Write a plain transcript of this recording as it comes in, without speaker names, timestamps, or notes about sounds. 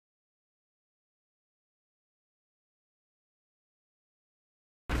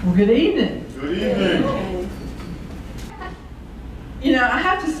Well, good evening. Good evening. You know, I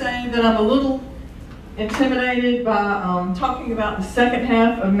have to say that I'm a little intimidated by talking about the second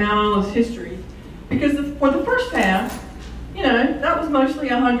half of Mount Olive's history, because for the first half, you know, that was mostly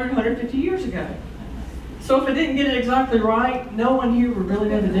 100, 150 years ago. So if I didn't get it exactly right, no one here would really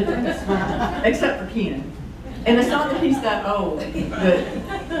know the difference, except for Ken. And it's not that he's that old,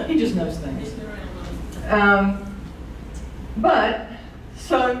 but he just knows things. But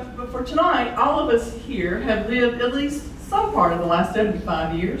for tonight, all of us here have lived at least some part of the last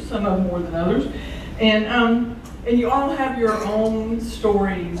 75 years, some of them more than others. And you all have your own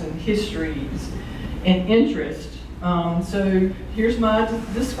stories and histories and interests. So here's my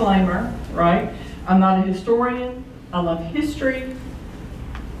disclaimer, right? I'm not a historian. I love history,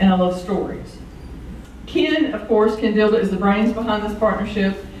 and I love stories. Ken, of course, Ken Dilda is the brains behind this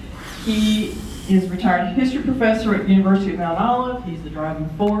partnership. He is a retired history professor at the University of Mount Olive. He's the driving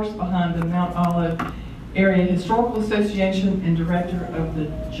force behind the Mount Olive Area Historical Association and director of the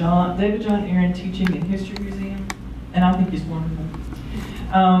David John Aaron Teaching and History Museum. And I think he's wonderful.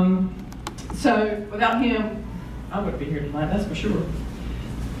 So without him, I wouldn't be here tonight, that's for sure.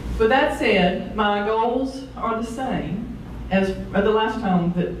 With that said, my goals are the same as the last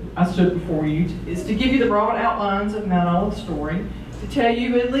time that I stood before you, is to give you the broad outlines of Mount Olive's story, to tell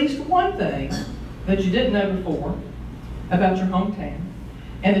you at least one thing that you didn't know before about your hometown,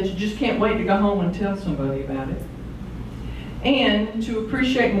 and that you just can't wait to go home and tell somebody about it, and to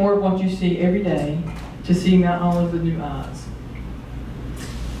appreciate more of what you see every day, to see Mount Olive with new eyes.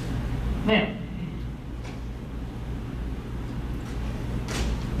 Now,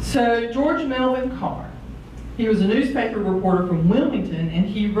 so George Melvin Carr, he was a newspaper reporter from Wilmington, and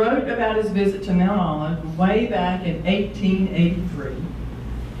he wrote about his visit to Mount Olive way back in 1883.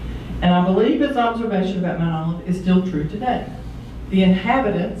 And I believe his observation about Mount Olive is still true today. The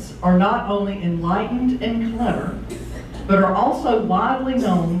inhabitants are not only enlightened and clever, but are also widely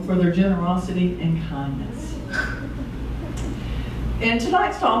known for their generosity and kindness. And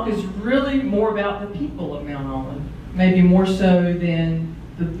tonight's talk is really more about the people of Mount Olive, maybe more so than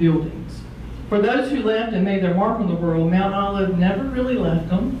the buildings. For those who left and made their mark on the world, Mount Olive never really left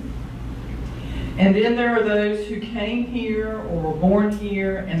them. And then there are those who came here or were born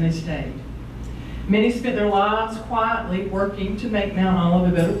here and they stayed. Many spent their lives quietly working to make Mount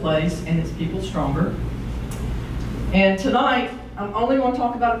Olive a better place and its people stronger. And tonight, I'm only going to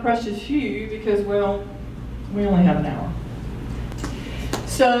talk about a precious few because, well, we only have an hour.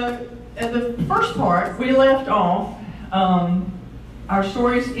 So, in the first part, we left off, our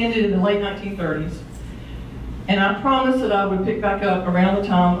stories ended in the late 1930s, and I promised that I would pick back up around the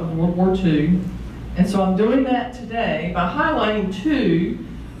time of World War II. And so I'm doing that today by highlighting two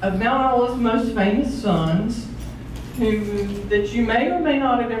of Mount Olive's most famous sons that you may or may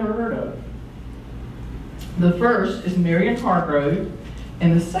not have ever heard of. The first is Marion Hargrove,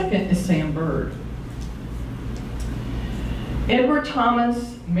 and the second is Sam Bird. Edward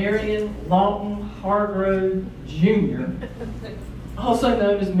Thomas Marion Lawton Hargrove Jr., also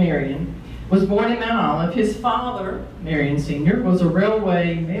known as Marion, was born in Mount Olive. His father, Marion Sr., was a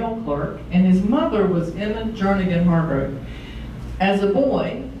railway mail clerk, and his mother was Emma Jernigan Hargrove. As a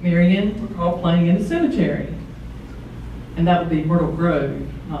boy, Marion recalled playing in a cemetery, and that would be Myrtle Grove,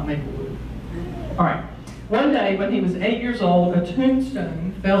 not Maplewood. All right. One day, when he was 8 years old, a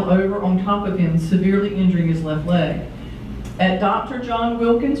tombstone fell over on top of him, severely injuring his left leg. At Dr. John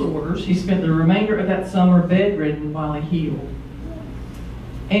Wilkins' orders, he spent the remainder of that summer bedridden while he healed.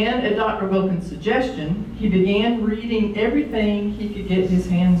 And at Dr. Wilkins' suggestion, he began reading everything he could get his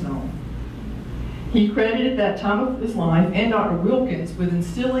hands on. He credited that time of his life and Dr. Wilkins with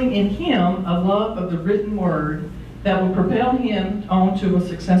instilling in him a love of the written word that would propel him on to a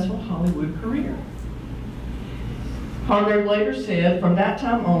successful Hollywood career. Hargrove later said, "From that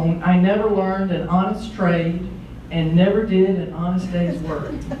time on, I never learned an honest trade and never did an honest day's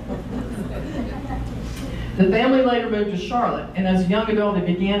work." The family later moved to Charlotte, and as a young adult, he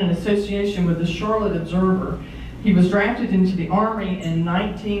began an association with the Charlotte Observer. He was drafted into the Army in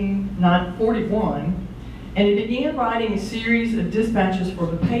 1941, and he began writing a series of dispatches for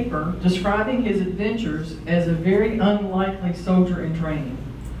the paper describing his adventures as a very unlikely soldier in training.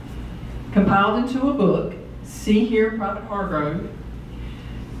 Compiled into a book, See Here, Private Hargrove,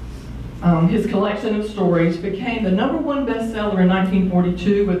 his collection of stories became the #1 bestseller in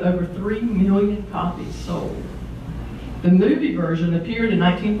 1942 with over 3 million copies sold. The movie version appeared in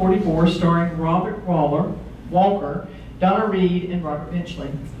 1944 starring Robert Walker, Donna Reed, and Robert Benchley.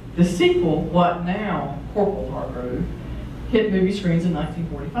 The sequel, What Now, Corporal Hargrove, hit movie screens in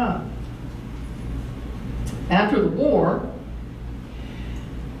 1945. After the war,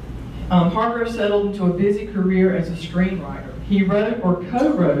 Hargrove settled into a busy career as a screenwriter. He wrote or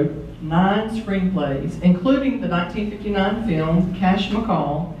co-wrote 9 screenplays, including the 1959 film Cash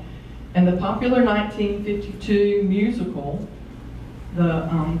McCall and the popular 1952 musical,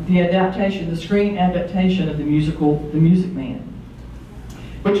 the adaptation, the screen adaptation of the musical The Music Man,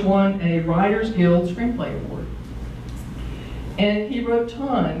 which won a Writers Guild Screenplay Award. And he wrote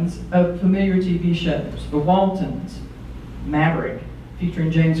tons of familiar TV shows, The Waltons, Maverick,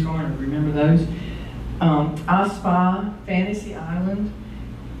 featuring James Garner, remember those? I Spy, Fantasy Island,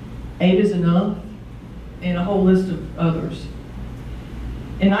 8 is Enough, and a whole list of others.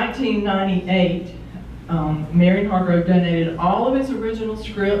 In 1998, Marion Hargrove donated all of his original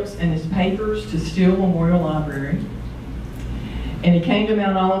scripts and his papers to Steele Memorial Library. And he came to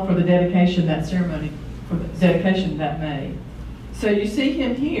Mount Olive for the dedication, that ceremony, for the dedication that May. So you see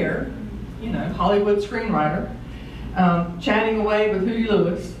him here, you know, Hollywood screenwriter, chatting away with Huey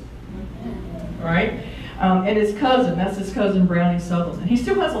Lewis, right? And his cousin, that's his cousin Brownie Sutherland. He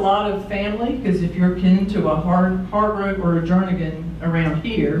still has a lot of family, because if you're kin to a Hargrove or a Jernigan around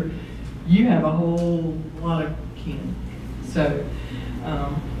here, you have a whole lot of kin. So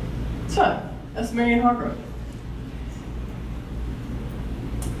that's Marion Hargrove.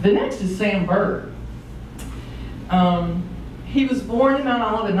 The next is Sam Bird. He was born in Mount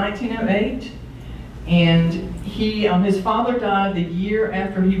Olive in 1908, and his father died the year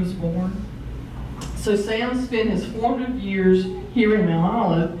after he was born. So Sam spent his formative years here in Mount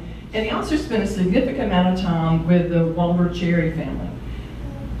Olive, and he also spent a significant amount of time with the Walter Cherry family.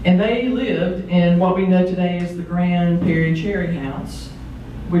 And they lived in what we know today as the Grand Perry Cherry House,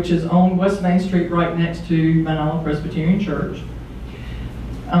 which is on West Main Street right next to Mount Olive Presbyterian Church.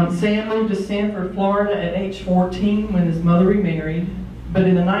 Sam moved to Sanford, Florida at age 14 when his mother remarried, but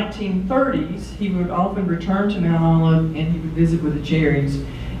in the 1930s, he would often return to Mount Olive and he would visit with the Cherries,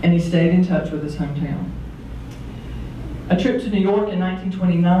 and he stayed in touch with his hometown. A trip to New York in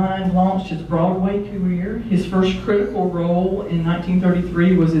 1929 launched his Broadway career. His first critical role in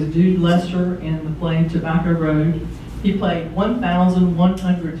 1933 was as Dude Lester in the play Tobacco Road. He played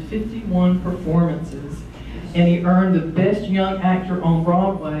 1,151 performances, and he earned the Best Young Actor on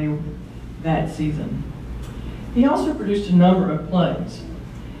Broadway that season. He also produced a number of plays.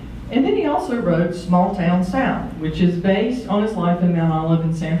 And then he also wrote Small Town South, which is based on his life in Mount Olive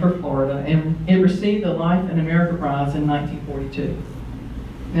in Sanford, Florida, and it received the Life in America Prize in 1942.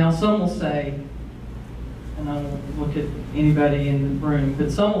 Now some will say, and I won't look at anybody in the room,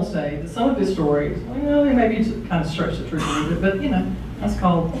 but some will say that some of his stories, well, they maybe kind of stretch the truth a little bit, but you know, that's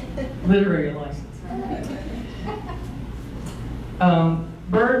called literary license.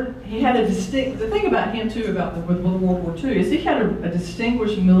 Bird, he had the thing about him too, with World War II, is he had a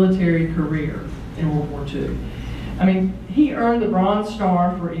distinguished military career in World War II. I mean, he earned the Bronze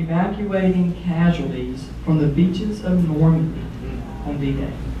Star for evacuating casualties from the beaches of Normandy on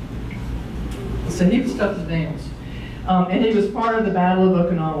D-Day. So he was tough as nails. And he was part of the Battle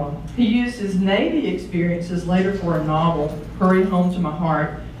of Okinawa. He used his Navy experiences later for a novel, Hurry Home to My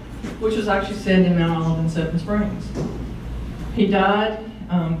Heart, which was actually set in Mount Olive and Seven Springs. He died,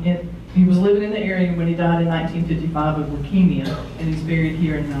 he was living in the area when he died in 1955 of leukemia, and he's buried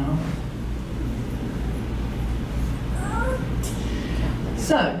here in Mount Olive.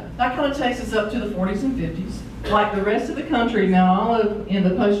 So, that kind of takes us up to the 40s and 50s. Like the rest of the country, Mount Olive in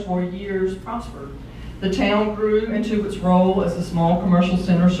the post-war years prospered. The town grew into its role as a small commercial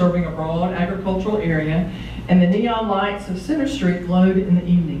center serving a broad agricultural area, and the neon lights of Center Street glowed in the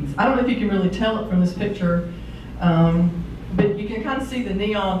evenings. I don't know if you can really tell it from this picture, but you can kind of see the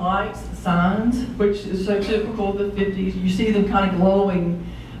neon lights, the signs, which is so typical of the 50s. You see them kind of glowing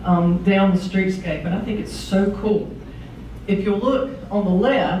down the streetscape, and I think it's so cool. If you'll look on the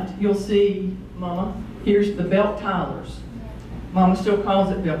left, you'll see, Mama, here's the Belt Tylers. Mama still calls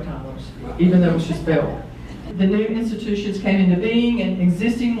it Belt Tylers, even though it's just Belt. The new institutions came into being, and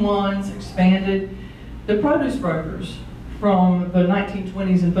existing ones expanded. The produce brokers from the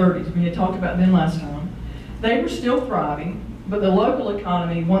 1920s and 30s, we had talked about them last time, they were still thriving, but the local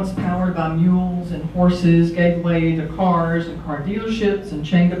economy, once powered by mules and horses, gave way to cars and car dealerships and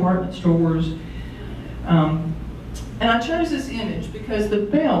chain department stores. And I chose this image because the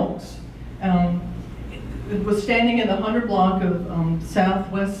Belts was standing in the 100 block of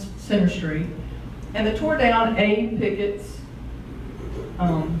Southwest Center Street, and they tore down Abe Pickett's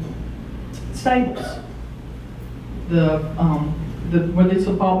stables, where they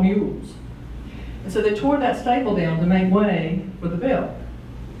still bought mules. And so they tore that stable down to make way for the Belt.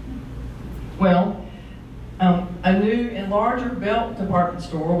 Well, a new and larger Belt department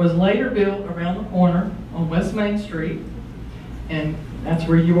store was later built around the corner on West Main Street, and that's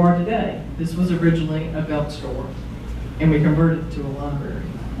where you are today. This was originally a belt store, and we converted it to a library,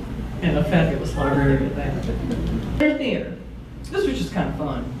 and a fabulous library at that. Center Theater. This was just kind of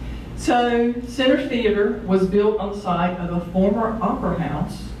fun. So, Center Theater was built on the site of a former opera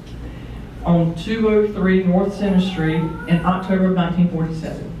house on 203 North Center Street in October of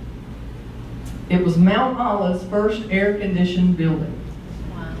 1947. It was Mount Olive's first air-conditioned building.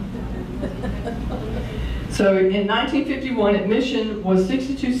 Wow. So in 1951, admission was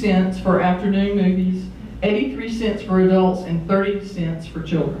 62 cents for afternoon movies, 83 cents for adults, and 30 cents for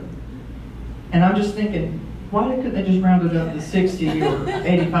children. And I'm just thinking, why couldn't they just round it up to 60 or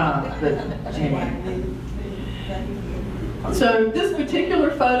 85? But anyway. So this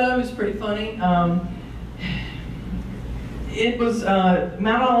particular photo is pretty funny. It was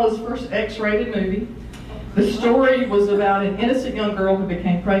Mount Olive's first X-rated movie. The story was about an innocent young girl who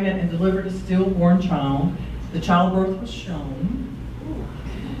became pregnant and delivered a stillborn child. The childbirth was shown.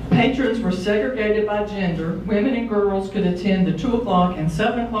 Patrons were segregated by gender. Women and girls could attend the 2 o'clock and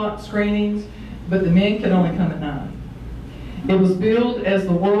 7 o'clock screenings, but the men could only come at 9. It was billed as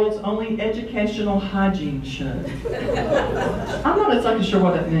the world's only educational hygiene show. I'm not exactly sure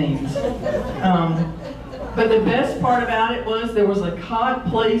what that means. But the best part about it was there was a cot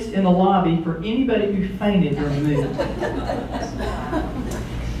placed in the lobby for anybody who fainted during the movie.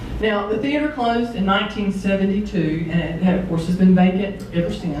 Now, the theater closed in 1972, and it, of course, has been vacant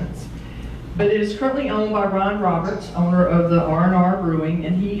ever since. But it is currently owned by Ryan Roberts, owner of the R&R Brewing,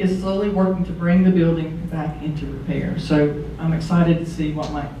 and he is slowly working to bring the building back into repair. So I'm excited to see what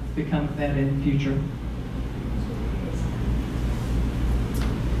might become of that in the future.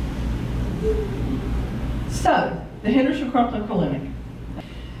 So, the Henderson Crumplin Clinic.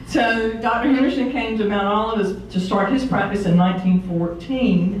 So, Dr. Henderson came to Mount Olive to start his practice in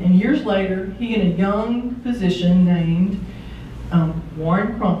 1914, and years later, he and a young physician named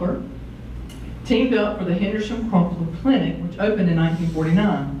Warren Crumpler teamed up for the Henderson Crumplin Clinic, which opened in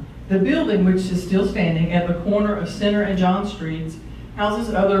 1949. The building, which is still standing at the corner of Center and John Streets,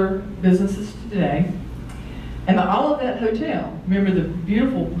 houses other businesses today. And the Olivet Hotel, remember the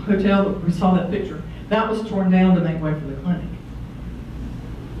beautiful hotel that we saw that picture? That was torn down to make way for the clinic.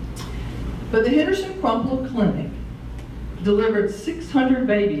 But the Henderson Crumplin Clinic delivered 600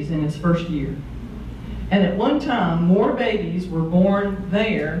 babies in its first year. And at one time, more babies were born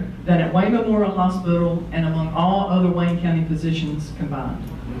there than at Wayne Memorial Hospital and among all other Wayne County physicians combined.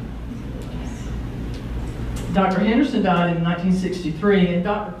 Dr. Henderson died in 1963, and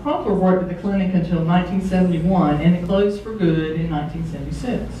Dr. Crumpler worked at the clinic until 1971, and it closed for good in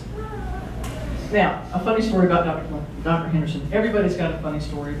 1976. Now, a funny story about Dr. Henderson. Everybody's got a funny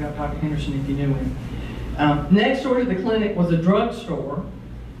story about Dr. Henderson if you knew him. Next door to the clinic was a drugstore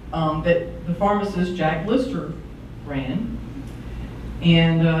that the pharmacist Jack Lister ran.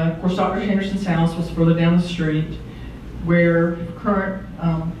 And of course, Dr. Henderson's house was further down the street where current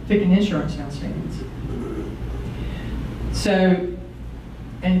Ficken Insurance now stands. So,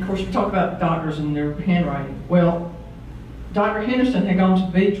 and of course, we talk about doctors and their handwriting. Well, Dr. Henderson had gone to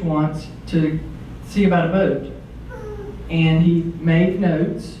the beach once to see about a boat, and he made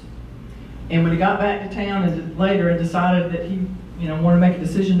notes. And when he got back to town later and decided that he, wanted to make a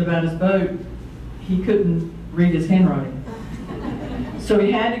decision about his boat, he couldn't read his handwriting. So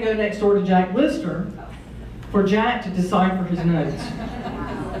he had to go next door to Jack Lister for Jack to decipher his notes.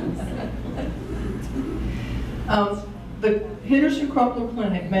 The Henderson Crumplin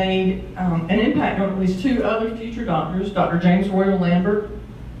Clinic made an impact on at least 2 other future doctors. Dr. James Royal Lambert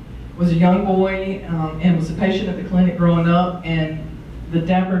was a young boy and was a patient at the clinic growing up, and the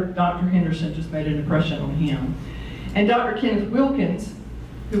dapper Dr. Henderson just made an impression on him. And Dr. Kenneth Wilkins,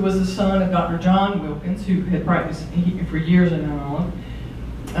 who was the son of Dr. John Wilkins, who had practiced for years in Mount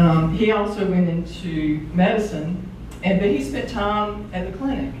Olive, he also went into medicine, but he spent time at the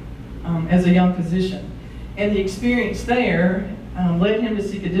clinic as a young physician. And the experience there led him to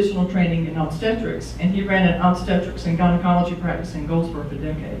seek additional training in obstetrics, and he ran an obstetrics and gynecology practice in Goldsboro for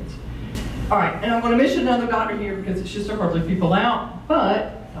decades. All right, and I'm going to mention another doctor here because it's just so hard to leave people out,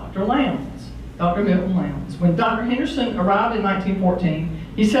 but Dr. Lowndes, Dr. Milton Lowndes. When Dr. Henderson arrived in 1914,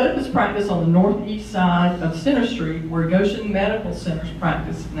 he set up his practice on the northeast side of Center Street, where Goshen Medical Center's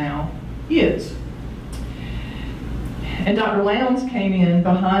practice now is. And Dr. Lowndes came in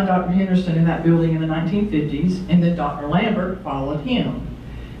behind Dr. Henderson in that building in the 1950s, and then Dr. Lambert followed him.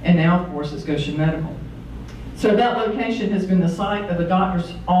 And now, of course, it's Goshen Medical. So that location has been the site of the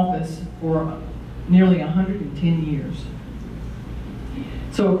doctor's office for nearly 110 years.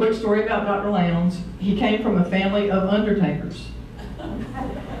 So a quick story about Dr. Lowndes. He came from a family of undertakers.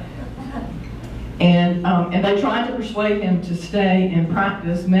 And they tried to persuade him to stay and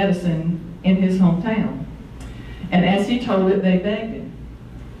practice medicine in his hometown. And as he told it, they begged him,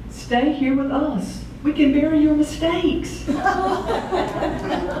 "Stay here with us. We can bury your mistakes." I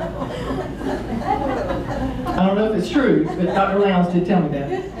don't know if it's true, but Dr. Lowndes did tell me that.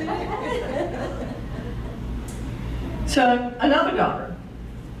 So another doctor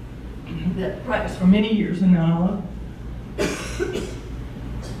that practiced for many years in Mount Olive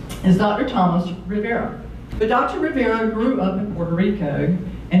is Dr. Thomas Rivera. But Dr. Rivera grew up in Puerto Rico,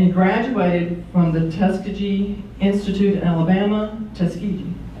 and he graduated from the Tuskegee Institute in Alabama, Tuskegee.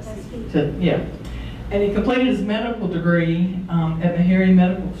 Yeah. And he completed his medical degree at Meharry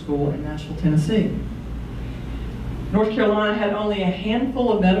Medical School in Nashville, Tennessee. North Carolina had only a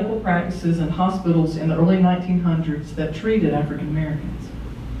handful of medical practices and hospitals in the early 1900s that treated African Americans.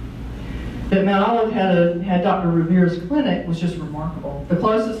 That Mount Olive had Dr. Rivera's clinic was just remarkable. The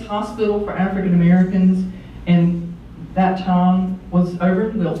closest hospital for African Americans in that time was over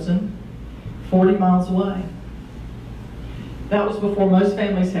in Wilson, 40 miles away. That was before most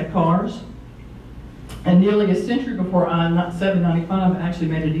families had cars, and nearly a century before I-795 actually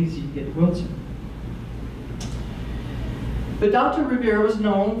made it easy to get to Wilson. But Dr. Rivera was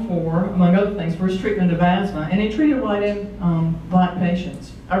known for, among other things, for his treatment of asthma, and he treated white and black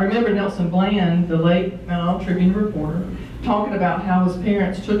patients. I remember Nelson Bland, the late Mount Olive Tribune reporter, talking about how his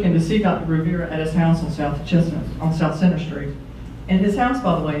parents took him to see Dr. Rivera at his house on South Center Street. And his house,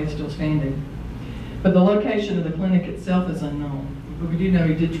 by the way, is still standing. But the location of the clinic itself is unknown. But we do know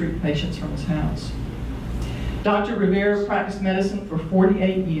he did treat patients from his house. Dr. Rivera practiced medicine for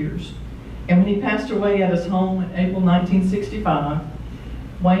 48 years. And when he passed away at his home in April 1965,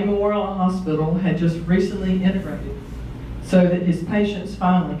 Wayne Memorial Hospital had just recently integrated so that his patients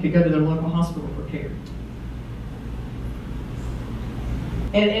finally could go to their local hospital for care.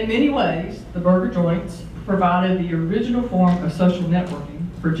 And in many ways, the burger joints provided the original form of social networking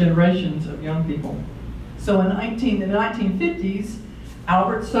for generations of young people. So in the 1950s,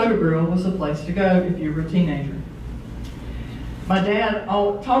 Albert's Soda Grill was the place to go if you were a teenager. My dad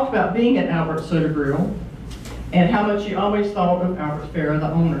talked about being at Albert's Soda Grill and how much he always thought of Albert Farah, the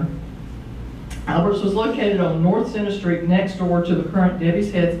owner. Albert's was located on North Center Street next door to the current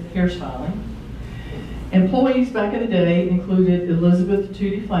Debbie's Hairstyling. Employees back in the day included Elizabeth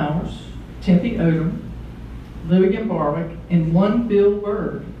Tootie Flowers, Tempe Odom, Louis Barwick, and one Bill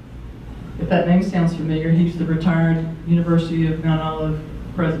Bird. If that name sounds familiar, he's the retired University of Mount Olive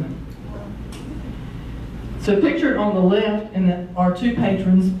president. So pictured on the left are two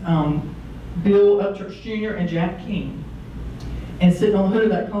patrons, Bill Upchurch Jr. and Jack King. And sitting on the hood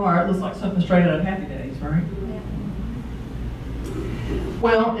of that car, it looks like something straight out of Happy Days, right?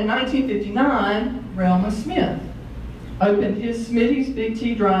 Well, in 1959, Relma Smith opened his Smitty's Big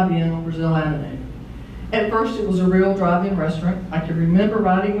T Drive-In on Brazil Avenue. At first, it was a real drive-in restaurant. I can remember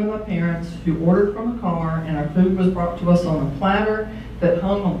riding with my parents who ordered from a car, and our food was brought to us on a platter that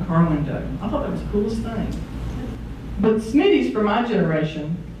hung on the car window. I thought that was the coolest thing. But Smitty's, for my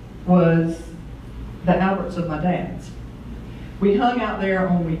generation, was the Alberts of my dad's. We hung out there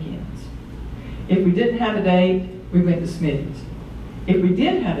on weekends. If we didn't have a date, we went to Smitty's. If we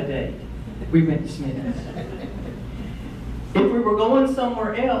did have a date, we went to Smitty's. If we were going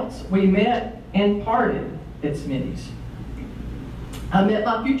somewhere else, we met and parted at Smitty's. I met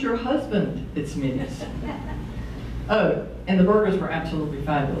my future husband at Smitty's. Oh, and the burgers were absolutely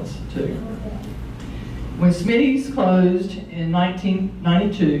fabulous, too. When Smitty's closed in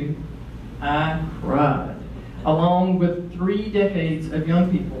 1992, I cried, along with 3 decades of young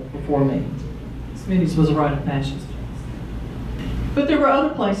people before me. Smitty's was a rite of passage. But there were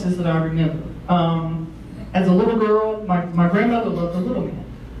other places that I remember. As a little girl, my grandmother loved the Little Men.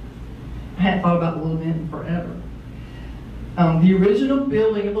 I hadn't thought about the Little Men in forever. The original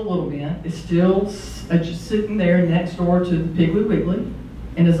building of the Little Men is still just sitting there next door to the Piggly Wiggly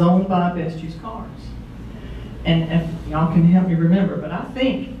and is owned by Best Used Cars. And if y'all can help me remember, but I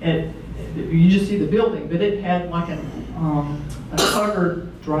think you just see the building, but it had like a covered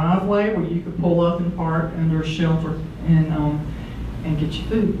driveway where you could pull up and park under a shelter and get your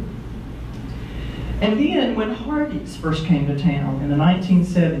food. And then when Hardee's first came to town in the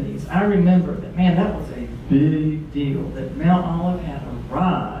 1970s, I remember that, man, that was a big deal that Mount Olive had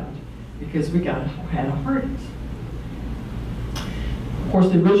arrived because we had a Hardee's. Of course,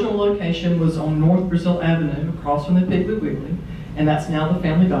 the original location was on North Brazil Avenue, across from the Piggly Wiggly, and that's now the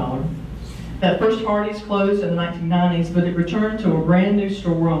Family Dollar. That first Hardee's closed in the 1990s, but it returned to a brand new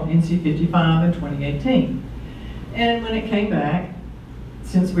store on NC 55 in 2018. And when it came back,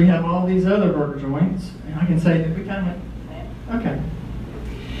 since we have all these other burger joints, I can say that we kind of went, okay.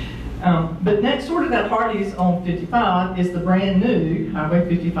 But next door to that Hardee's on 55 is the brand new Highway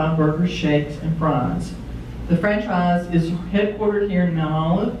 55 Burgers, Shakes, and Fries. The franchise is headquartered here in Mount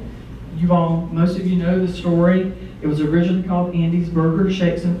Olive. Most of you know the story. It was originally called Andy's Burgers,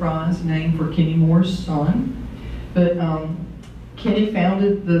 Shakes, and Fries, named for Kenny Moore's son. But Kenny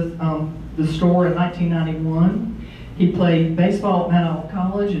founded the store in 1991. He played baseball at Mount Olive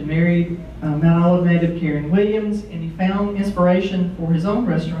College and married Mount Olive native Lynn Williams, and he found inspiration for his own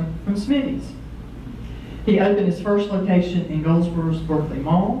restaurant from Smitty's. He opened his first location in Goldsboro's Berkeley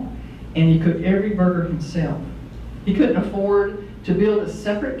Mall, and he cooked every burger himself. He couldn't afford to build a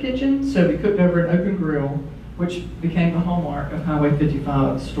separate kitchen, so he cooked over an open grill, which became the hallmark of Highway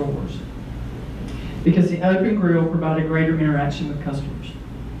 55 stores, because the open grill provided greater interaction with customers.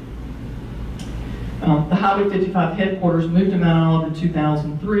 The Highway 55 headquarters moved to Mount Olive in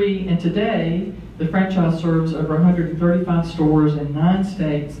 2003, and today the franchise serves over 135 stores in 9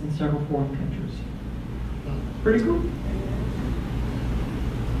 states and several foreign countries. Pretty cool.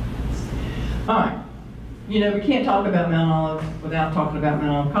 All right. You know, we can't talk about Mount Olive without talking about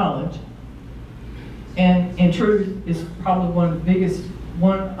Mount Olive College. And in truth, it's probably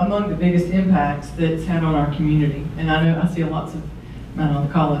one among the biggest impacts that it's had on our community. And I know I see lots of Mount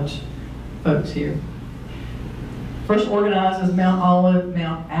Olive College folks here. First organized as Mount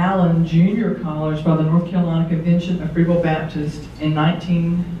Allen Junior College by the North Carolina Convention of Free Will Baptists in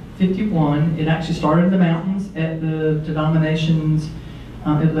 1951. It actually started in the mountains at the denominations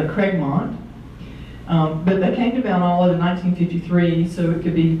at the Craigmont. But they came to Mount Olive in 1953 so it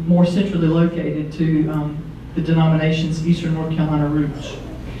could be more centrally located to the denomination's Eastern North Carolina roots.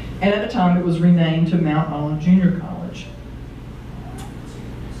 And at the time it was renamed to Mount Olive Junior College.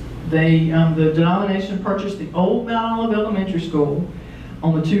 The denomination purchased the old Mount Olive Elementary School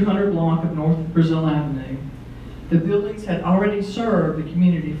on the 200 block of North Brazil Avenue. The buildings had already served the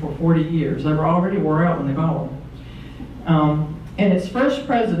community for 40 years. They were already wore out when they bought them. And its first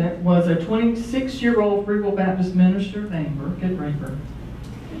president was a 26-year-old Free Will Baptist minister named Burkett Raper.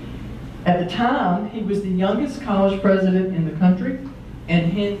 At the time, he was the youngest college president in the country,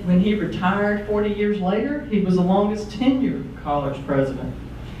 and when he retired 40 years later, he was the longest tenured college president.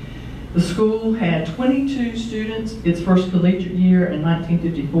 The school had 22 students its first collegiate year in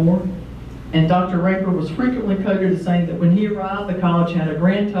 1954, and Dr. Raper was frequently quoted as saying that when he arrived, the college had a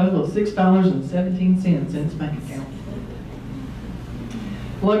grand total of $6.17 in its bank account.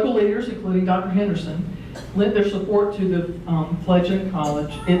 Local leaders, including Dr. Henderson, lent their support to the fledgling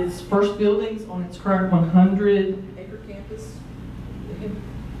college. Its first buildings on its current 100-acre campus,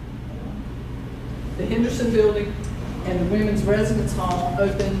 the Henderson Building and the Women's Residence Hall,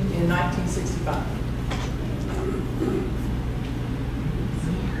 opened in 1965.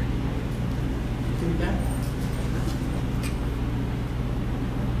 Here we go.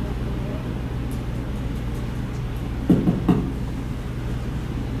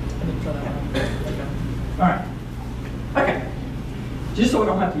 All right. Okay. Just so we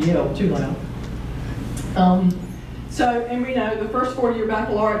don't have to yell too loud. And we know the first 4-year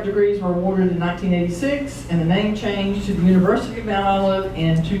baccalaureate degrees were awarded in 1986, and the name changed to the University of Mount Olive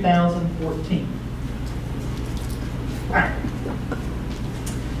in 2014. All right.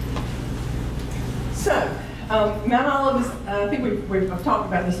 So, Mount Olive is, I think we've talked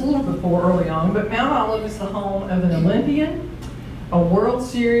about this a little before early on, but Mount Olive is the home of an Olympian, a World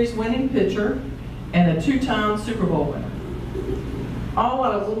Series winning pitcher, and a 2-time Super Bowl winner. All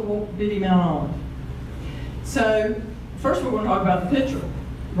out of little bitty Mount Olive. So, first we're going to talk about the pitcher,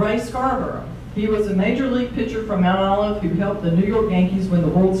 Ray Scarborough. He was a major league pitcher from Mount Olive who helped the New York Yankees win the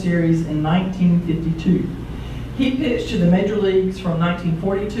World Series in 1952. He pitched to the major leagues from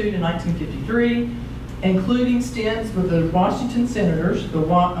 1942 to 1953, including stints with the Washington Senators,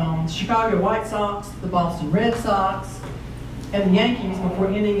 the Chicago White Sox, the Boston Red Sox, and the Yankees before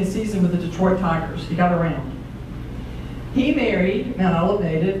ending his season with the Detroit Tigers. He got around. He married Mount Olive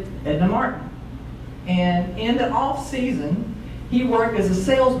native Edna Martin. And in the off-season, he worked as a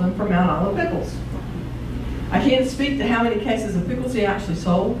salesman for Mount Olive Pickles. I can't speak to how many cases of pickles he actually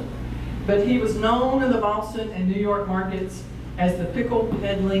sold, but he was known in the Boston and New York markets as the pickle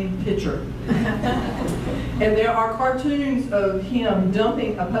peddling pitcher. And there are cartoons of him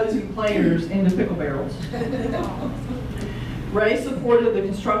dumping opposing players into pickle barrels. Ray supported the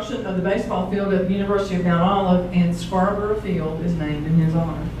construction of the baseball field at the University of Mount Olive, and Scarborough Field is named in his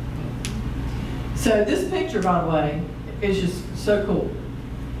honor. So this picture, by the way, is just so cool.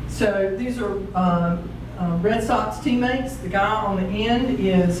 So these are Red Sox teammates. The guy on the end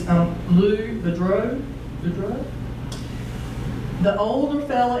is Lou Boudreau. The older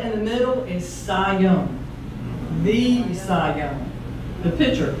fella in the middle is Cy Young, the Cy Young. the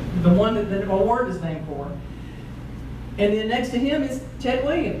pitcher, the one that the award is named for. And then next to him is Ted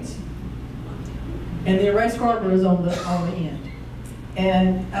Williams. And the race car goes on the end.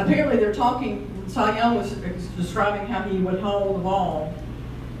 And apparently they're talking, Cy Young was describing how he would hold the ball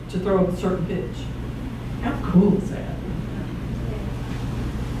to throw a certain pitch. How cool is that?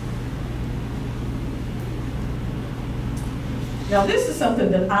 Now this is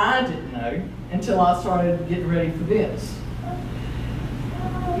something that I didn't know until I started getting ready for this.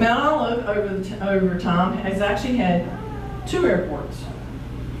 Mount Olive over time has actually had 2 airports.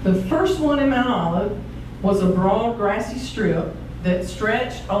 The first one in Mount Olive was a broad grassy strip that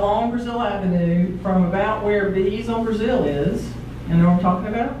stretched along Brazil Avenue from about where B's on Brazil is, you know what I'm talking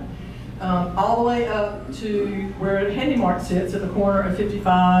about? All the way up to where Handy Mart sits at the corner of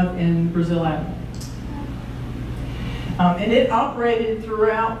 55 and Brazil Avenue. And it operated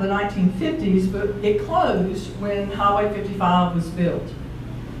throughout the 1950s, but it closed when Highway 55 was built.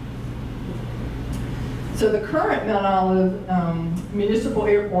 So the current Mount Olive Municipal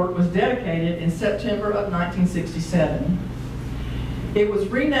Airport was dedicated in September of 1967. It was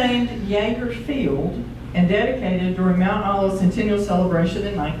renamed Yeager Field and dedicated during Mount Olive's centennial celebration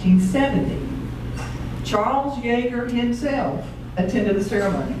in 1970. Charles Yeager himself attended the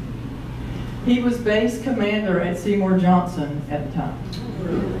ceremony. He was base commander at Seymour Johnson at the time.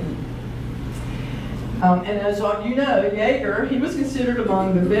 And as you know, Yeager, he was considered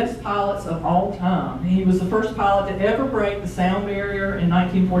among the best pilots of all time. He was the first pilot to ever break the sound barrier in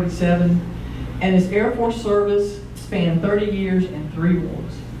 1947, and his Air Force service spanned 30 years and 3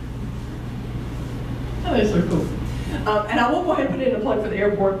 wars. Oh, that's so cool. And I will go ahead and put in a plug for the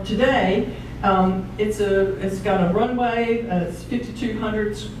airport today. It's got a runway, it's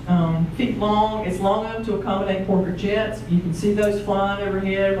 5,200 feet long. It's long enough to accommodate corporate jets. You can see those flying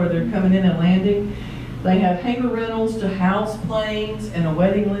overhead where they're coming in and landing. They have hangar rentals to house planes and a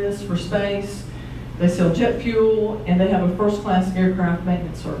waiting list for space. They sell jet fuel, and they have a first-class aircraft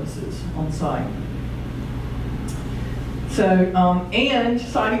maintenance services on site. So, and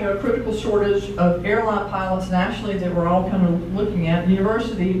citing a critical shortage of airline pilots nationally that we're all kind of looking at, the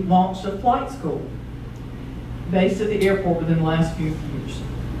university launched a flight school based at the airport within the last few years.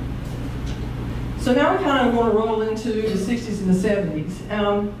 So now we kind of want to roll into the 60s and the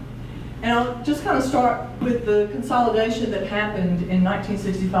 70s. And I'll just kind of start with the consolidation that happened in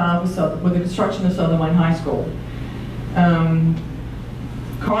 1965 with the construction of Southern Wayne High School.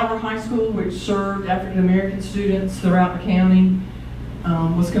 Carver High School, which served African American students throughout the county,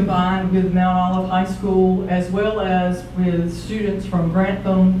 was combined with Mount Olive High School, as well as with students from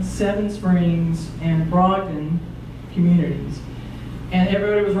Grantham, Seven Springs, and Brogden communities. And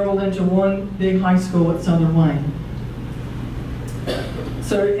everybody was rolled into one big high school at Southern Wayne.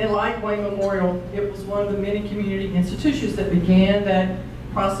 So, and like Wayne Memorial, it was one of the many community institutions that began that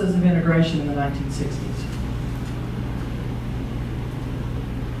process of integration in the 1960s.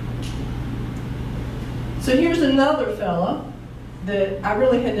 So here's another fella that I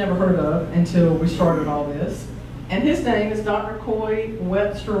really had never heard of until we started all this. And his name is Dr. Coy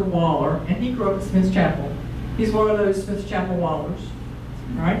Webster Waller, and he grew up at Smith's Chapel. He's one of those Smith's Chapel Wallers,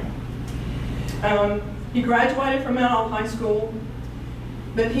 right? He graduated from Mount Olive High School,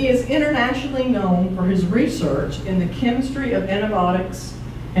 but he is internationally known for his research in the chemistry of antibiotics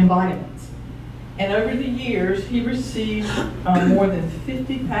and vitamins. And over the years, he received more than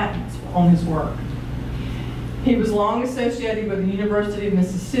 50 patents on his work. He was long associated with the University of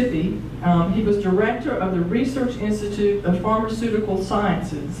Mississippi. He was director of the Research Institute of Pharmaceutical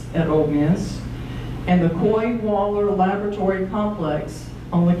Sciences at Ole Miss, and the Coy Waller Laboratory Complex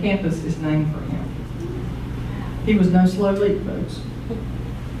on the campus is named for him. He was no slow lead, folks.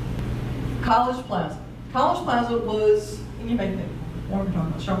 College Plaza. College Plaza was, you may think, why are we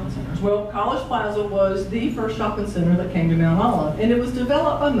talking about shopping centers? Well, College Plaza was the first shopping center that came to Mount Olive, and it was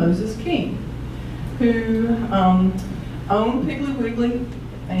developed by Moses King, who owned Piggly Wiggly,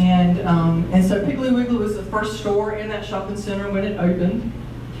 and so Piggly Wiggly was the first store in that shopping center when it opened,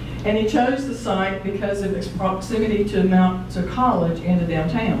 and he chose the site because of its proximity to College and to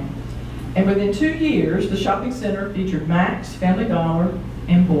downtown. And within 2 years, the shopping center featured Max, Family Dollar,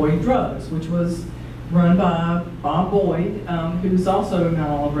 and Boyd Drugs, which was run by Bob Boyd, who's also a Mount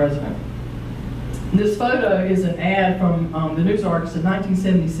Olive resident. This photo is an ad from the News Artist in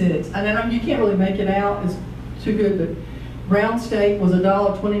 1976. And then you can't really make it out, it's too good, but round steak was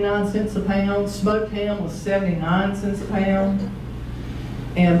 $1.29 a pound, smoked ham was 79 cents a pound,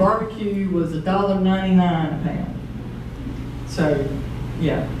 and barbecue was $1.99 a pound. So,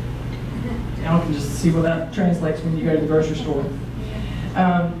 yeah. Y'all can just see what that translates when you go to the grocery store.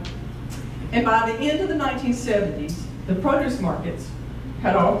 And by the end of the 1970s, the produce markets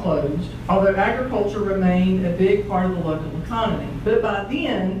had all closed, although agriculture remained a big part of the local economy. But by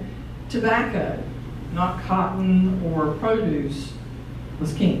then, tobacco, not cotton or produce,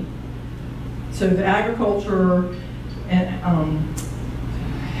 was king. So the agriculture had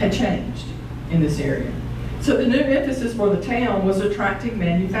changed in this area. So the new emphasis for the town was attracting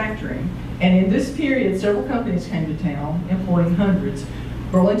manufacturing. And in this period, several companies came to town, employing hundreds.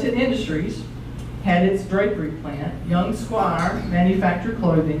 Burlington Industries had its drapery plant. Young Squire manufactured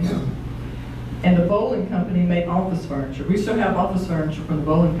clothing. And the Bowling Company made office furniture. We still have office furniture from the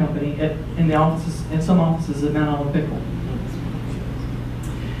Bowling Company in some offices at Mount Olive Pickle.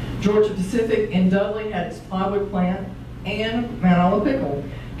 Georgia Pacific in Dudley had its plywood plant, and Mount Olive Pickle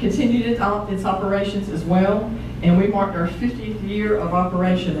continued its operations as well, and we marked our 50th year of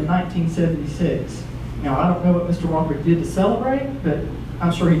operation in 1976. Now, I don't know what Mr. Walker did to celebrate, but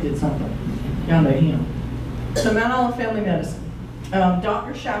I'm sure he did something. Y'all know him. So Mount Olive Family Medicine.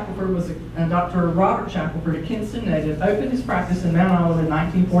 Dr. Shackelford was Dr. Robert Shackelford, a Kinston native, opened his practice in Mount Olive in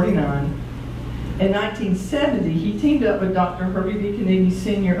 1949. In 1970, he teamed up with Dr. Herbie B. Carnegie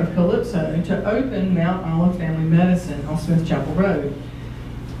Sr. of Calypso to open Mount Olive Family Medicine on Smith Chapel Road.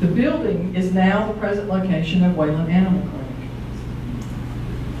 The building is now the present location of Wayland Animal Clinic.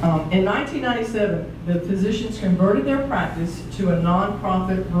 In 1997, the physicians converted their practice to a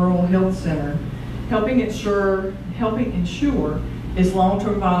nonprofit rural health center, helping ensure its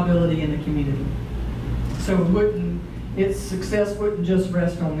long-term viability in the community. So its success wouldn't just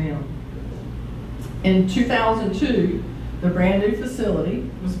rest on them. In 2002, the brand new facility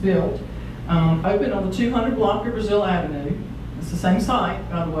was built, opened on the 200 block of Brazil Avenue. It's the same site,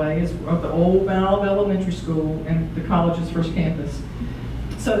 by the way, as of the old Mount Olive Elementary School and the college's first campus.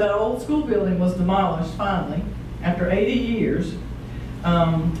 So that old school building was demolished finally, after 80 years,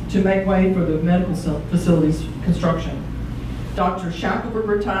 to make way for the medical facilities construction. Dr. Shackelford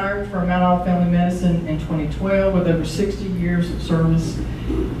retired from Mount Olive Family Medicine in 2012 with over 60 years of service,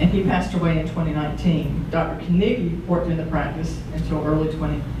 and he passed away in 2019. Dr. Carnegie worked in the practice until early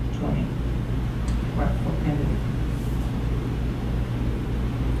 2020.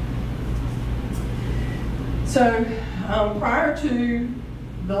 So prior to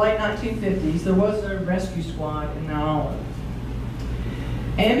the late 1950s, there was a rescue squad in Mount Olive.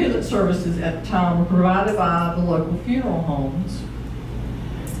 Ambulance services at the time were provided by the local funeral homes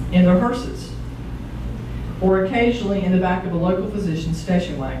in their hearses, or occasionally in the back of a local physician's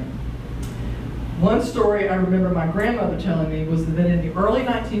station wagon. One story I remember my grandmother telling me was that in the early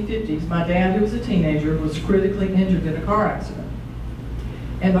 1950s, my dad, who was a teenager, was critically injured in a car accident.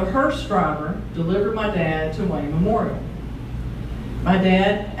 And the hearse driver delivered my dad to Wayne Memorial. My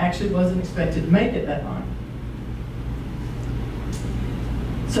dad actually wasn't expected to make it that night.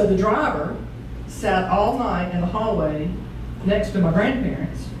 So the driver sat all night in the hallway next to my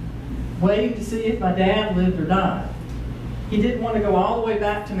grandparents, waiting to see if my dad lived or died. He didn't want to go all the way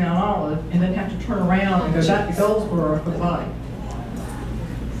back to Mount Olive and then have to turn around and go back to Goldsboro for the body.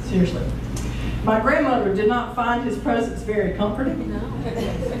 Seriously. My grandmother did not find his presence very comforting.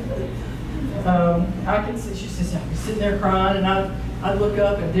 I can see, she says, I was sitting there crying, and I'd look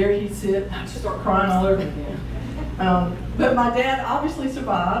up, and there he'd sit, and I'd just start crying all over again. But my dad obviously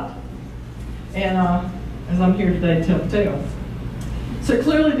survived, and as I'm here today to tell the tale. So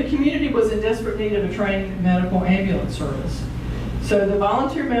clearly the community was in desperate need of a trained medical ambulance service. So the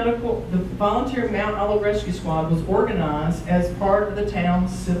volunteer Mount Olive Rescue Squad was organized as part of the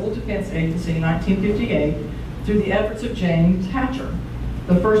town's Civil Defense Agency in 1958 through the efforts of James Hatcher.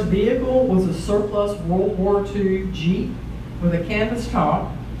 The first vehicle was a surplus World War II Jeep with a canvas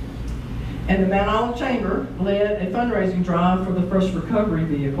top, and the Mount Olive Chamber led a fundraising drive for the first recovery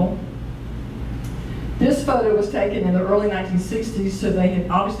vehicle. This photo was taken in the early 1960s, so they had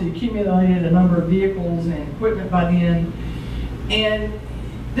obviously accumulated a number of vehicles and equipment by then. And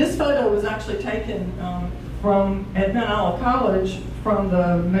this photo was actually taken at Mount Olive College from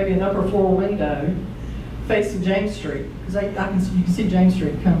maybe an upper floor window facing James Street, because you can see James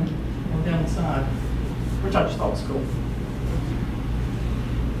Street coming down the side, which I just thought was cool.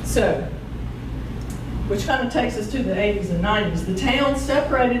 So, which kind of takes us to the 80s and 90s. The town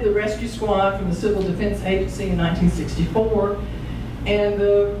separated the rescue squad from the Civil Defense Agency in 1964, and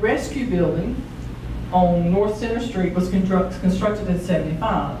the rescue building on North Center Street was constructed in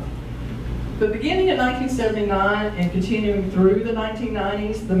 '75. But beginning in 1979 and continuing through the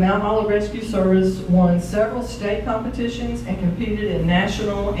 1990s, the Mount Olive Rescue Service won several state competitions and competed in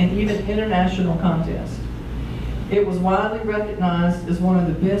national and even international contests. It was widely recognized as one of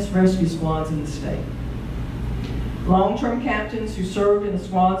the best rescue squads in the state. Long-term captains who served in the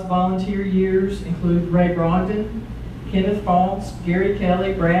squad's volunteer years include Ray Brogdon, Kenneth Foss, Gary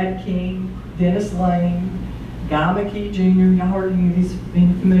Kelly, Brad King, Dennis Lane, Guy McKee Jr., y'all heard any of these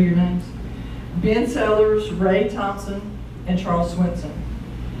being familiar names? Ben Sellers, Ray Thompson, and Charles Swinson.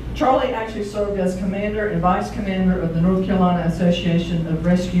 Charlie actually served as commander and vice commander of the North Carolina Association of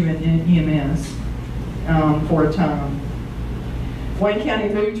Rescue and EMS for a time. Wayne County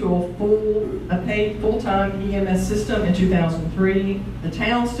moved to a paid full-time EMS system in 2003. The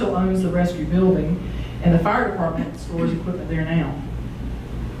town still owns the rescue building, and the fire department stores equipment there now.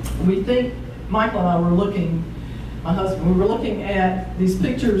 We think, Michael and I were looking, my husband, we were looking at these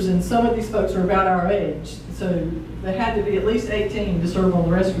pictures, and some of these folks are about our age, so they had to be at least 18 to serve on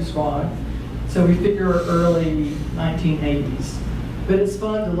the rescue squad. So we figure early 1980s. But it's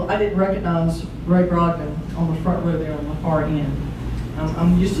fun to look. I didn't recognize Ray Brogdon on the front row there on the far end.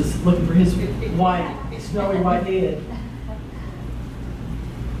 I'm used to looking for his white, snowy white head.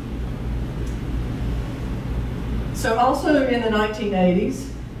 So also in the 1980s,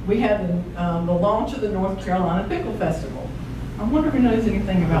 we had the launch of the North Carolina Pickle Festival. I wonder who knows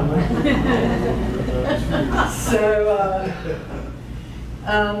anything about that. So,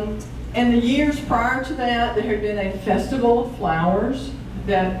 and the years prior to that, there had been a festival of flowers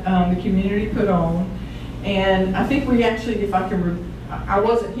that the community put on. And I think we actually, if I can, I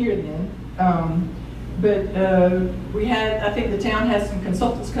wasn't here then, but we had, I think the town had some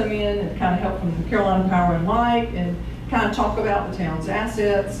consultants come in and kind of help from the Carolina Power and Light and kind of talk about the town's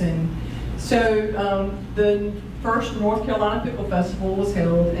assets. And so the first North Carolina Pickle Festival was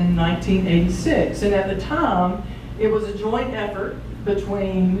held in 1986. And at the time, it was a joint effort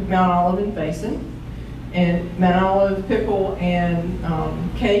between Mount Olive and Faison, and Mount Olive Pickle and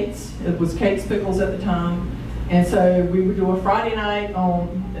Kate's. It was Kate's Pickles at the time. And so we would do a Friday night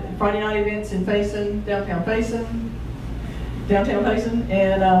events in Faison, downtown Faison,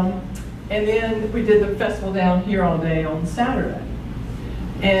 and then we did the festival down here all day on Saturday.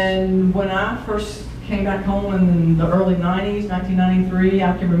 And when I first came back home in the early 90s, 1993,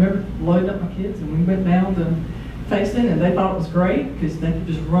 I can remember loading up my kids and we went down to Faison, and they thought it was great because they could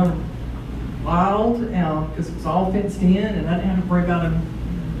just run wild because it was all fenced in and I didn't have to worry about them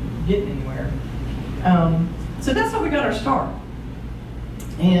getting anywhere. So that's how we got our start.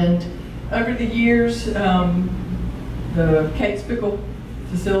 And over the years, the Kate's Pickle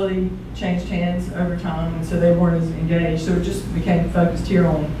facility changed hands over time, and so they weren't as engaged. So it just became focused here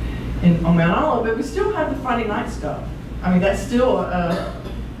on Mount Olive, but we still have the Friday night stuff. I mean, that's still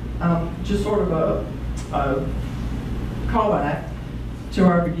just sort of a callback to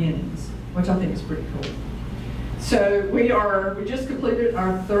our beginnings, which I think is pretty cool. So we just completed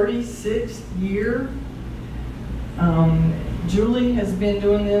our 36th year. Julie has been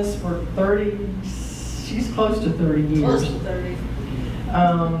doing this for 30, she's close to 30 years. Close to 30.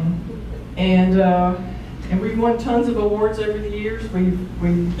 And we've won tons of awards over the years. We've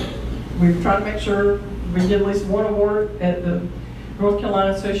tried to make sure we get at least one award at the North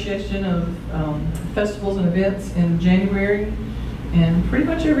Carolina Association of Festivals and Events in January. And pretty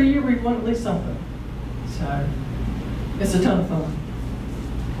much every year we've won at least something. So it's a ton of fun.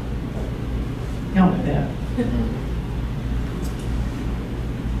 Y'all know that.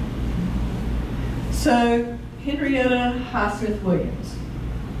 So, Henrietta Highsmith Williams.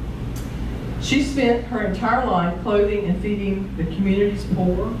 She spent her entire life clothing and feeding the community's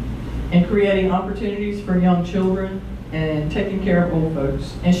poor and creating opportunities for young children and taking care of old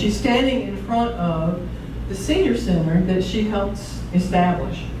folks. And she's standing in front of the senior center that she helped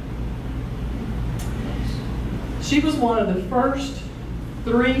establish. She was one of the first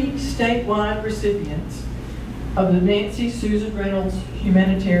 3 statewide recipients of the Nancy Susan Reynolds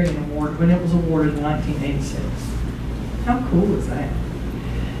Humanitarian Award when it was awarded in 1986. How cool is that?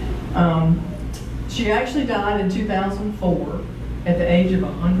 She actually died in 2004 at the age of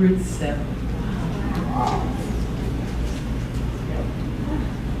 107. Wow.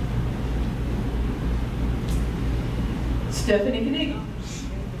 Stephanie Knigge.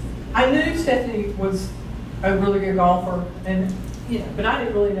 I knew Stephanie was a really good golfer, but I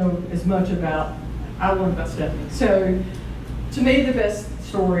didn't really know as much about. I learned about Stephanie. So, to me, the best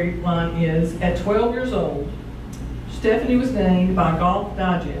storyline is at 12 years old, Stephanie was named by Golf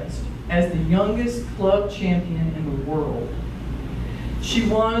Digest as the youngest club champion in the world. She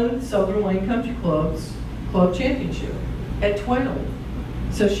won Southern Wayne Country Club's club championship at 12.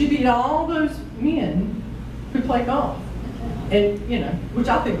 So she beat all those men who play golf, and which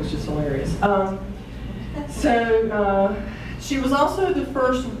I think was just hilarious. She was also the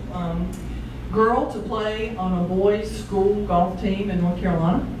first girl to play on a boys' school golf team in North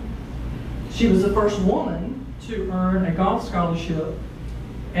Carolina. She was the first woman to earn a golf scholarship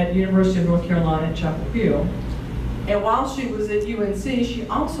at the University of North Carolina at Chapel Hill. And while she was at UNC, she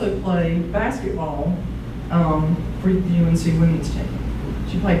also played basketball for the UNC women's team.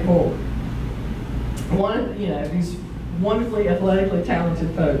 She played forward. One of these wonderfully athletically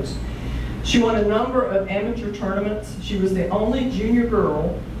talented folks. She won a number of amateur tournaments. She was the only junior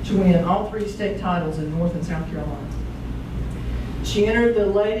girl to win all 3 state titles in North and South Carolina. She entered the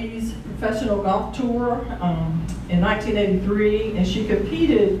Ladies Professional Golf Tour in 1983, and she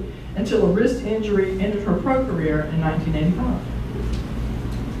competed until a wrist injury ended her pro career in 1985.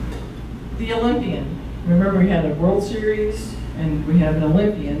 The Olympian. Remember, we had a World Series, and we have an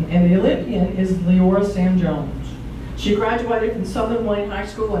Olympian, and the Olympian is Leora Sam Jones. She graduated from Southern Wayne High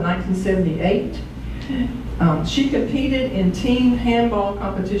School in 1978. She competed in team handball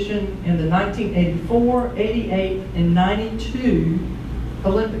competition in the 1984, 88, and 92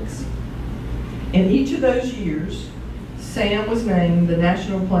 Olympics. In each of those years, Sam was named the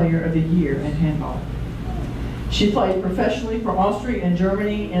National Player of the Year in handball. She played professionally for Austria and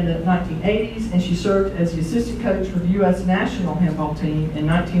Germany in the 1980s, and she served as the assistant coach for the U.S. national handball team in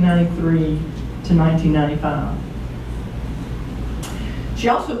 1993 to 1995. She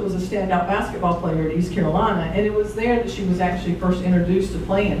also was a standout basketball player at East Carolina, and it was there that she was actually first introduced to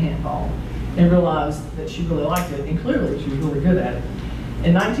playing handball and realized that she really liked it, and clearly she was really good at it.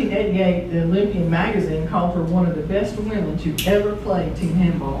 In 1988, the Olympian magazine called her one of the best women to ever play team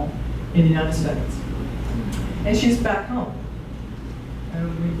handball in the United States. And she's back home.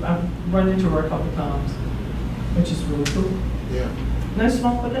 And I've run into her a couple times, which is really cool. Yeah. No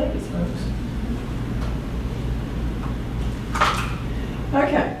small bodegas, folks.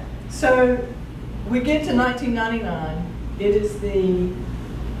 Okay, so we get to 1999. It is the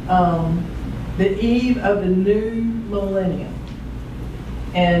eve of the new millennium.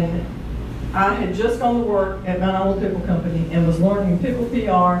 And I had just gone to work at Mount Olive Pickle Company and was learning pickle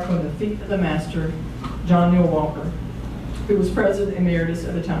PR from the feet of the master, John Neal Walker, who was president emeritus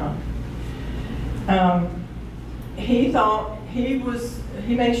at the time. He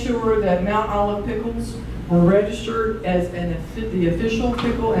made sure that Mount Olive pickles were registered as the official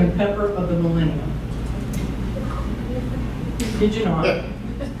pickle and pepper of the millennium. Did you not?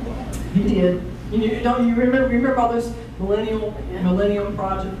 He did. Don't you remember all those millennium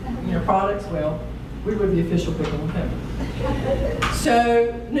products? Well, we were the official pickle and pepper.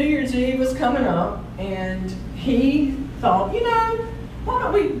 So New Year's Eve was coming up, and he thought, why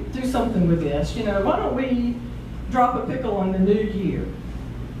don't we do something with this? Why don't we drop a pickle on the new year?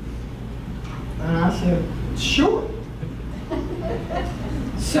 And I said, sure.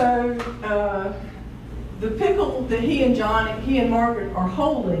 So the pickle that he and Margaret are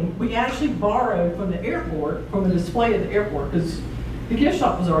holding, we actually borrowed from the airport, from the display at the airport, because the gift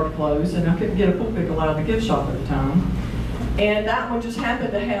shop was already closed, and I couldn't get a pool pickle out of the gift shop at the time. And that one just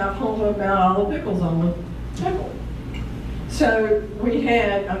happened to have Home of Mount Olive pickles on the pickle. So we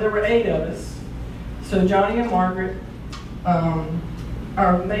had, there were 8 of us. So Johnny and Margaret,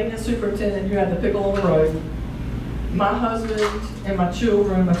 our maintenance superintendent who had the pickle on the road, my husband and my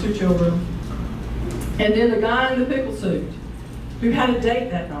 2 children, and then the guy in the pickle suit who had a date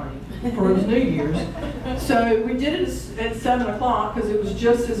that night for his New Year's. So we did it at 7 o'clock because it was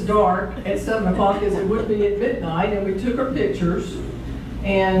just as dark at 7 o'clock as it would be at midnight, and we took our pictures,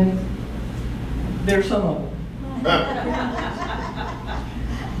 and there's some of them.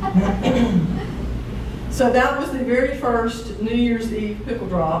 So that was the very first New Year's Eve pickle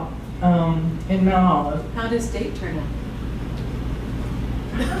drop in Mount Olive. How does date turn out?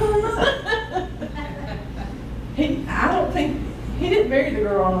 He didn't marry the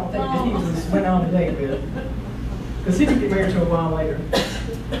girl, I don't think, that he went on a date with. Because he didn't get married till a while later.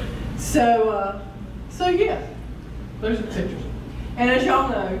 So yeah, those are the pictures. And as y'all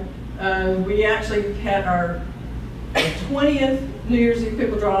know, we actually had our 20th New Year's Eve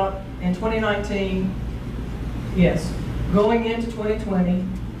pickle drop in 2019. Yes, going into 2020.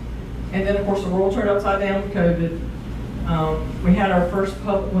 And then, of course, the world turned upside down with COVID. We had our first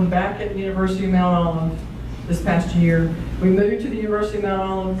public one back at the University of Mount Olive this past year. We moved to the University of Mount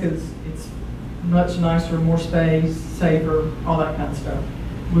Olive because it's much nicer, more space, safer, all that kind of stuff.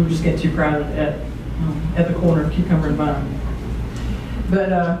 We were just getting too crowded at the corner of Cucumber and Vine.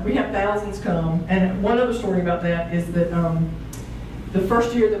 But we have thousands come. And one other story about that is that the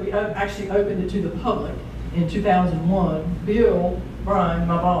first year that we actually opened it to the public, in 2001, Bill Bryan,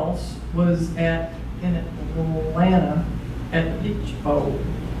 my boss, was in Atlanta at the Peach Bowl.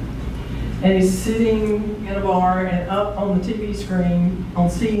 And he's sitting in a bar, and up on the TV screen on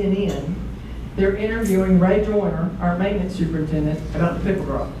CNN, they're interviewing Ray Joyner, our maintenance superintendent, about the pickle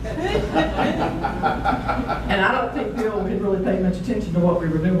drop. And I don't think Bill had really paid much attention to what we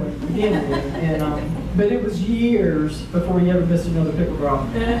were doing to begin with. And But it was years before he ever missed another pickle drop.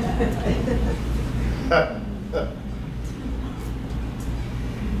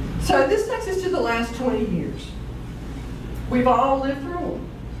 So this takes us to the last 20 years. We've all lived through them,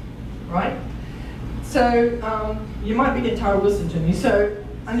 right? So you might be getting tired of listening to me. So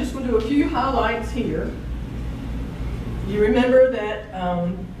I'm just going to do a few highlights here. You remember that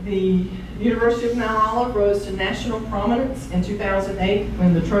the University of Mount Olive rose to national prominence in 2008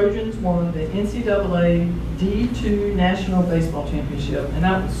 when the Trojans won the NCAA D2 National Baseball Championship, and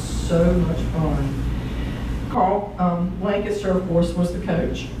that was so much fun. Carl Lancaster, of course, was the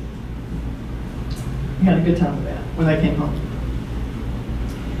coach. We had a good time with that when they came home.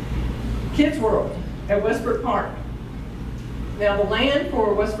 Kids World at Westbrook Park. Now, the land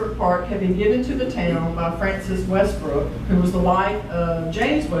for Westbrook Park had been given to the town by Frances Westbrook, who was the wife of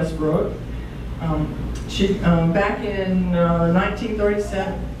James Westbrook, back in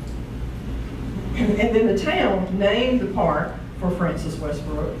 1937. And then the town named the park for Frances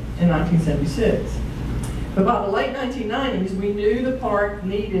Westbrook in 1976. But by the late 1990s, we knew the park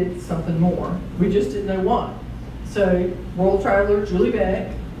needed something more. We just didn't know what. So, world traveler Julie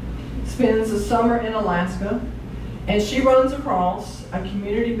Beck spends the summer in Alaska, and she runs across a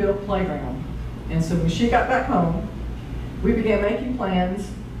community-built playground. And so when she got back home, we began making plans,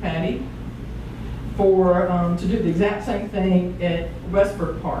 Patty, for to do the exact same thing at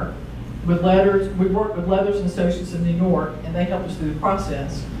Westbrook Park with Letters. We worked with Leathers and Associates in New York, and they helped us through the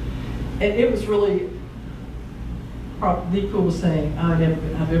process. And it was really probably the coolest thing I've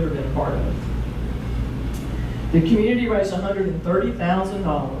ever been a part of. The community raised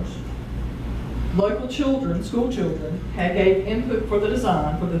 $130,000. Local children, school children, gave input for the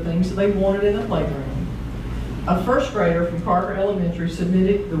design for the things that they wanted in the playground. A first grader from Carter Elementary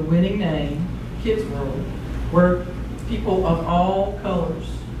submitted the winning name, Kids World, where people of all colors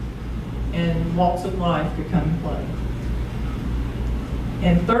and walks of life could come and play.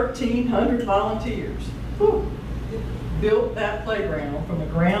 And 1,300 volunteers built that playground from the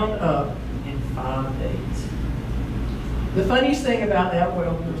ground up in 5 days. The funniest thing about that,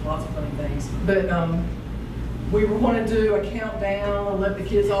 well, there's lots of funny things, but we were going to do a countdown and let the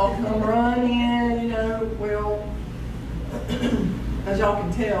kids all come run in, you know. Well, as y'all can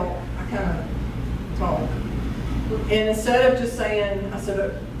tell, I kind of talk. And instead of just saying, I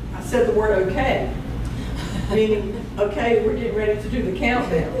said the word okay, meaning, okay, we're getting ready to do the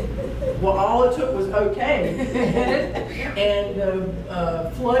countdown. Well, all it took was okay, and the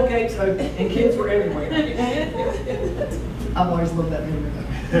floodgates opened, and kids were everywhere. I've always loved that memory.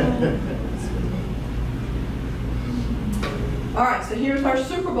 All right, so here's our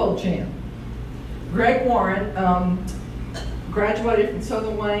Super Bowl champ. Greg Warren graduated from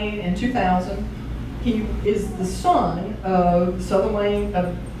Southern Wayne in 2000. He is the son of Southern Wayne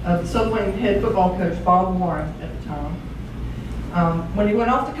head football coach Bob Warren at the time. When he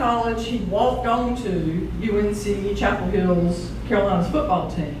went off to college, he walked on to UNC Chapel Hill's Carolina's football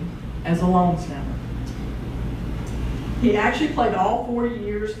team as a long snapper. He actually played all 4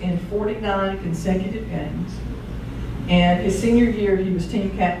 years in 49 consecutive games. And his senior year, he was team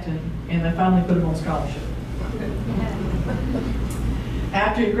captain, and they finally put him on scholarship.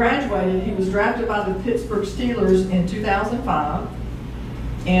 After he graduated, he was drafted by the Pittsburgh Steelers in 2005,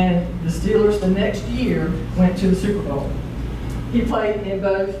 and the Steelers the next year went to the Super Bowl. He played in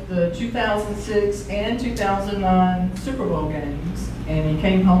both the 2006 and 2009 Super Bowl games, and he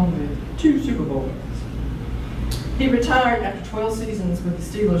came home with 2 Super Bowl wins. He retired after 12 seasons with the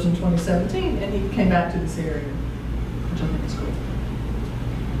Steelers in 2017, and he came back to this area, which I think is cool.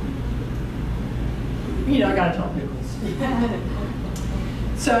 You know, I gotta talk pickles.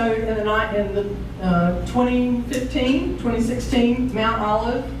 So in the 2016, Mount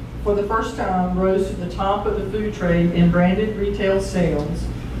Olive, for the first time, rose to the top of the food trade in branded retail sales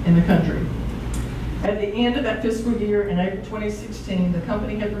in the country. At the end of that fiscal year in April 2016, the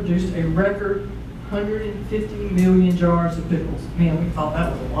company had produced a record 150 million jars of pickles. Man, we thought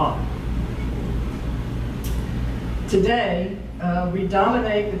that was a lot. Today, we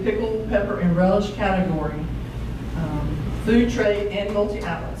dominate the pickle, pepper, and relish category, food trade and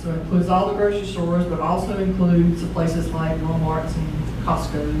multi-outlet. So it includes all the grocery stores, but also includes places like Walmart's and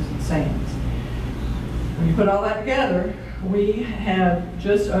Costco's and Sam's. When you put all that together, we have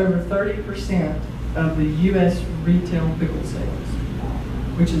just over 30% of the U.S. retail pickle sales,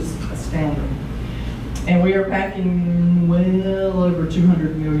 which is astounding. And we are packing well over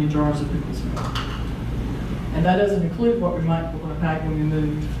 200 million jars of pickles now. And that doesn't include what we might want to pack when we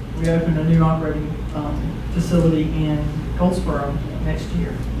move. We open a new operating facility in Goldsboro next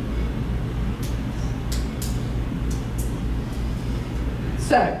year.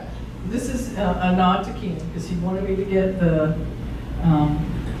 So, this is a nod to Ken, because he wanted me to get the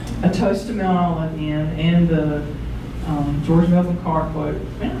a toast to Mount Olive in and the George Melvin Carr quote.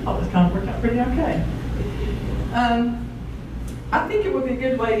 Man, I thought this kind of worked out pretty okay. I think it would be a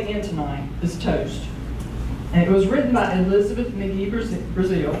good way to end tonight, this toast. And it was written by Elizabeth McGee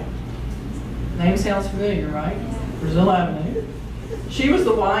Brazil. Name sounds familiar, right? Brazil Avenue. She was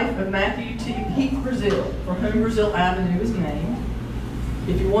the wife of Matthew T. Pete Brazil, for whom Brazil Avenue is named.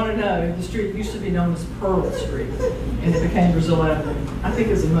 If you want to know, the street used to be known as Pearl Street, and it became Brazil Avenue. I think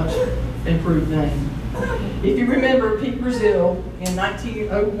it's a much improved name. If you remember, Pete Brazil in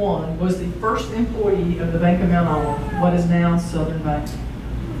 1901 was the first employee of the Bank of Mount Olive, what is now Southern Bank.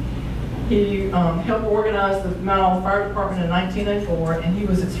 He helped organize the Mount Olive Fire Department in 1904, and he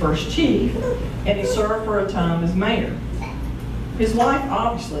was its first chief, and he served for a time as mayor. His wife,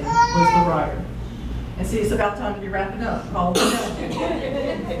 obviously, was the writer. And see, it's about time to be wrapping up.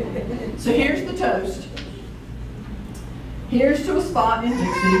 So here's the toast. Here's to a spot in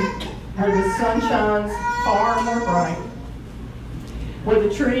Dixie where the sun shines far more bright, where the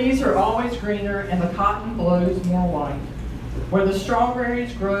trees are always greener and the cotton glows more white, where the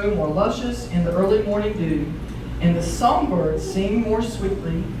strawberries grow more luscious in the early morning dew, and the songbirds sing more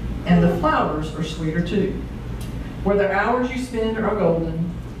sweetly, and the flowers are sweeter too, where the hours you spend are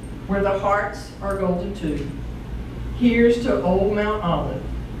golden, where the hearts are golden too. Here's to old Mount Olive.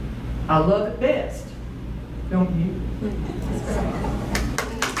 I love it best, don't you?